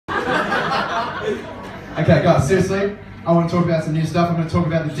Okay, guys, seriously, I want to talk about some new stuff. I'm going to talk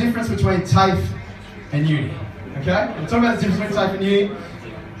about the difference between TAFE and uni. Okay? I'm going to talk about the difference between TAFE and uni.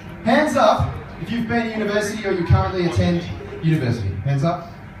 Hands up if you've been to university or you currently attend university. Hands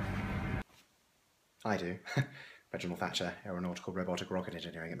up. I do. Reginald Thatcher, Aeronautical Robotic Rocket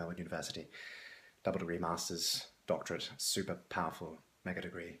Engineering at Melbourne University. Double degree masters, doctorate, super powerful, mega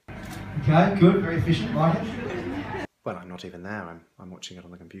degree. Okay, good, very efficient, like it. Well, I'm not even there, I'm watching it on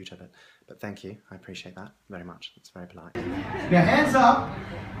the computer, but thank you, I appreciate that very much, it's very polite. Now hands up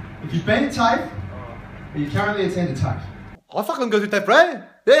if you've been to TAFE or you currently attend a TAFE. I fucking go to TAFE, bro!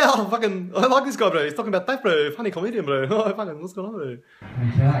 Yeah, I like this guy, bro, he's talking about TAFE, bro, funny comedian, bro. Oh, fucking, what's going on, bro?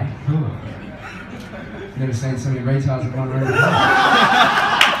 Okay, cool. Never seen so many retards in one room.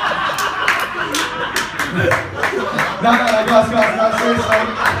 No, guys, seriously.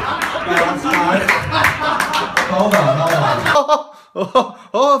 Hold on.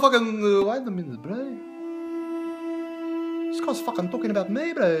 Fucking, wait a minute, bro. This guy's fucking talking about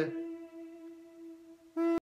me, bro.